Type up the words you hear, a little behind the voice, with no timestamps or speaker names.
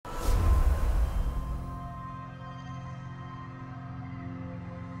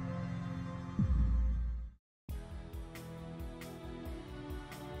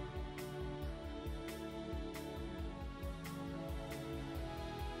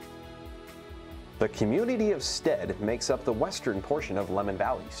The community of Stead makes up the western portion of Lemmon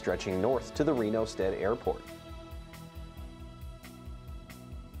Valley, stretching north to the Reno-Stead Airport.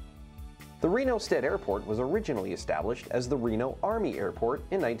 The Reno-Stead Airport was originally established as the Reno Army Airport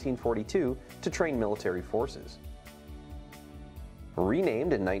in 1942 to train military forces.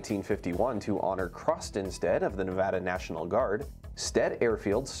 Renamed in 1951 to honor Croston Stead of the Nevada National Guard, Stead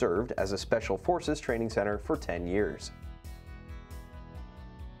Airfield served as a Special Forces training center for 10 years.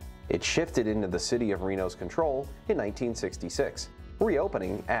 It shifted into the City of Reno's control in 1966,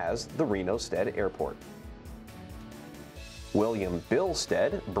 reopening as the Reno-Stead Airport. William Bill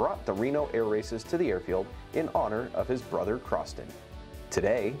Stead brought the Reno Air Races to the airfield in honor of his brother Croston.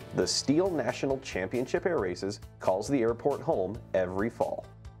 Today, the STIHL National Championship Air Races calls the airport home every fall.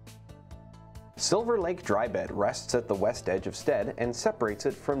 Silver Lake Drybed rests at the west edge of Stead and separates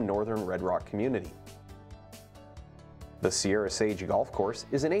it from northern Red Rock community. The Sierra Sage Golf Course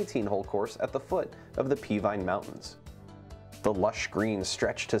is an 18-hole course at the foot of the Peavine Mountains. The lush greens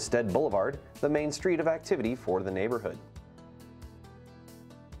stretch to Stead Boulevard, the main street of activity for the neighborhood.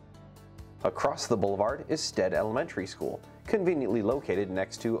 Across the boulevard is Stead Elementary School, conveniently located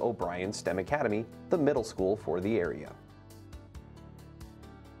next to O'Brien STEM Academy, the middle school for the area.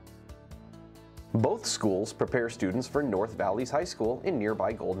 Both schools prepare students for North Valleys High School in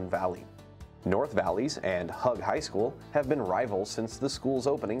nearby Golden Valley. North Valleys and Hug High School have been rivals since the school's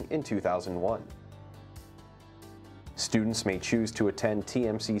opening in 2001. Students may choose to attend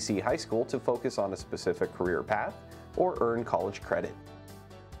TMCC High School to focus on a specific career path or earn college credit.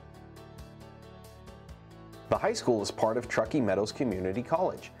 The high school is part of Truckee Meadows Community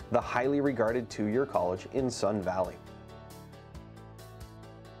College, the highly regarded two-year college in Sun Valley.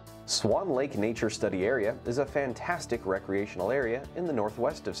 Swan Lake Nature Study Area is a fantastic recreational area in the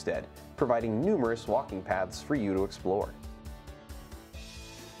northwest of Stead, providing numerous walking paths for you to explore.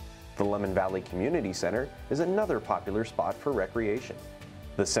 The Lemmon Valley Community Center is another popular spot for recreation.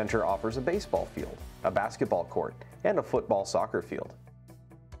 The center offers a baseball field, a basketball court, and a football/soccer field.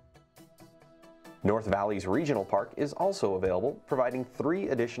 North Valley's Regional Park is also available, providing 3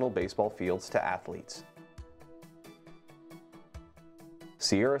 additional baseball fields to athletes.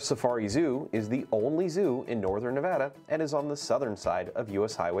 Sierra Safari Zoo is the only zoo in northern Nevada and is on the southern side of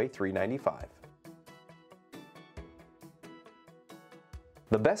US Highway 395.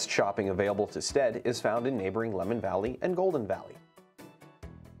 The best shopping available to Stead is found in neighboring Lemmon Valley and Golden Valley.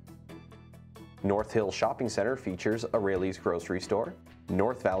 North Hill Shopping Center features O'Reilly's grocery store,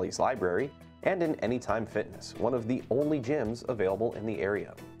 North Valley's library, and an Anytime Fitness, one of the only gyms available in the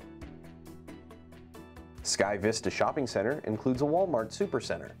area. Sky Vista Shopping Center includes a Walmart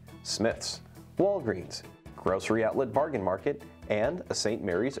Supercenter, Smith's, Walgreens, Grocery Outlet Bargain Market, and a St.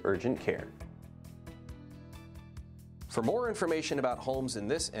 Mary's Urgent Care. For more information about homes in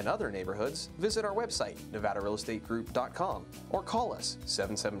this and other neighborhoods, visit our website, nevadarealestategroup.com, or call us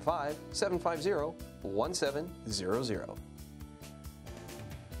 775-750-1700.